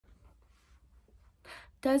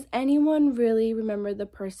Does anyone really remember the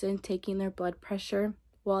person taking their blood pressure?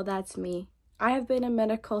 Well, that's me. I have been a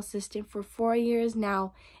medical assistant for 4 years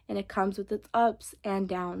now, and it comes with its ups and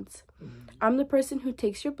downs. I'm the person who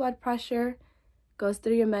takes your blood pressure, goes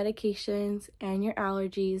through your medications and your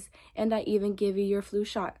allergies, and I even give you your flu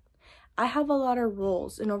shot. I have a lot of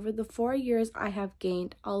roles, and over the 4 years, I have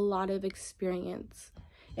gained a lot of experience.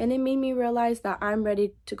 And it made me realize that I'm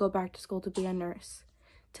ready to go back to school to be a nurse.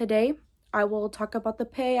 Today, I will talk about the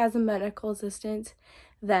pay as a medical assistant.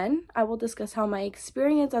 Then, I will discuss how my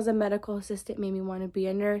experience as a medical assistant made me want to be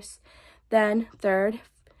a nurse. Then, third,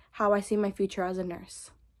 how I see my future as a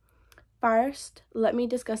nurse. First, let me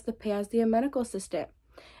discuss the pay as the medical assistant.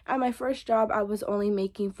 At my first job, I was only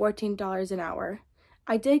making $14 an hour.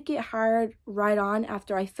 I did get hired right on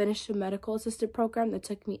after I finished the medical assistant program that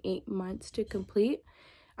took me 8 months to complete.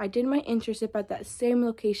 I did my internship at that same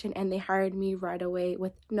location and they hired me right away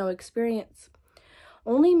with no experience.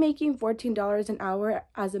 Only making $14 an hour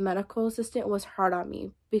as a medical assistant was hard on me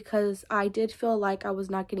because I did feel like I was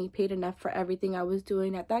not getting paid enough for everything I was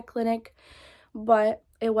doing at that clinic, but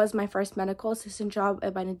it was my first medical assistant job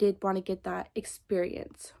and I did want to get that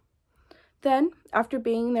experience. Then, after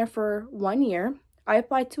being there for 1 year, I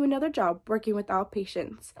applied to another job working with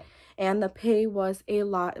outpatients, and the pay was a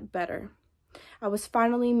lot better. I was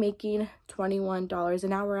finally making $21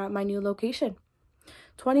 an hour at my new location.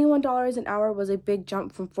 $21 an hour was a big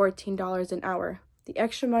jump from $14 an hour. The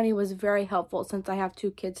extra money was very helpful since I have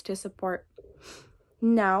 2 kids to support.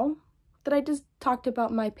 Now that I just talked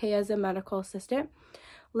about my pay as a medical assistant,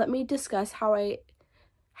 let me discuss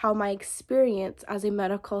how my experience as a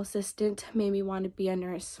medical assistant made me want to be a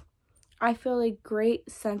nurse. I feel a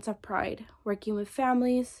great sense of pride working with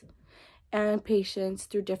families and patients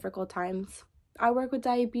through difficult times. I work with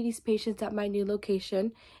diabetes patients at my new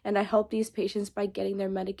location, and I help these patients by getting their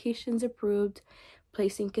medications approved,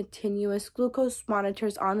 placing continuous glucose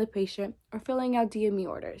monitors on the patient, or filling out DME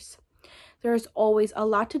orders. There is always a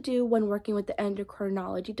lot to do when working with the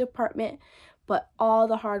endocrinology department, but all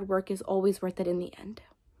the hard work is always worth it in the end.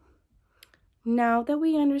 Now that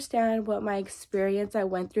we understand what my experience I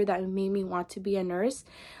went through that made me want to be a nurse,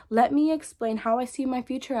 let me explain how I see my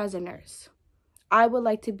future as a nurse. I would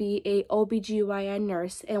like to be a OBGYN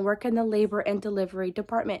nurse and work in the labor and delivery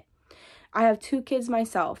department. I have 2 kids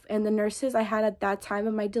myself, and the nurses I had at that time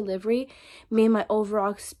of my delivery made my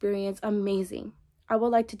overall experience amazing. I would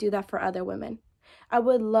like to do that for other women. I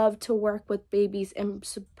would love to work with babies and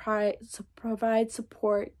provide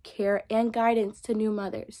support, care, and guidance to new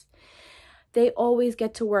mothers. They always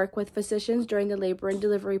get to work with physicians during the labor and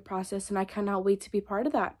delivery process, and I cannot wait to be part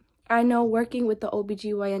of that. I know working with the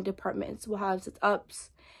OBGYN departments will have its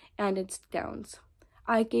ups and its downs.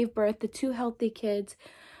 I gave birth to 2 healthy kids,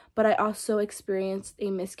 but I also experienced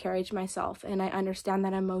a miscarriage myself, and I understand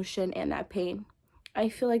that emotion and that pain. I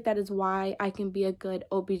feel like that is why I can be a good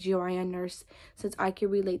OBGYN nurse, since I can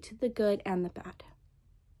relate to the good and the bad.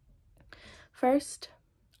 First,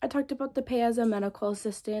 I talked about the pay as a medical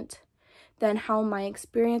assistant, then how my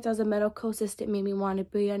experience as a medical assistant made me want to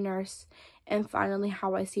be a nurse, and finally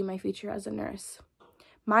how I see my future as a nurse.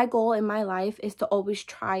 My goal in my life is to always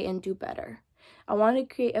try and do better. I want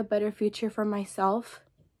to create a better future for myself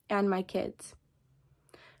and my kids.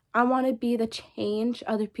 I want to be the change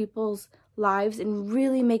other people's lives and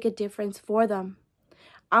really make a difference for them.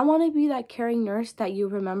 I want to be that caring nurse that you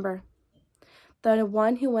remember, the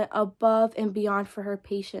one who went above and beyond for her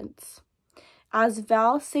patients. As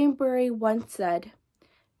Val Sainbury once said,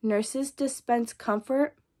 nurses dispense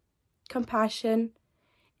comfort, compassion,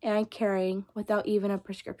 and caring without even a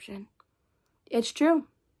prescription. It's true.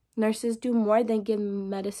 Nurses do more than give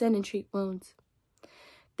medicine and treat wounds.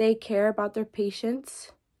 They care about their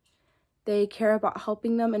patients. They care about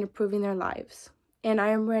helping them and improving their lives. And I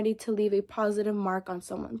am ready to leave a positive mark on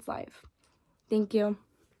someone's life. Thank you.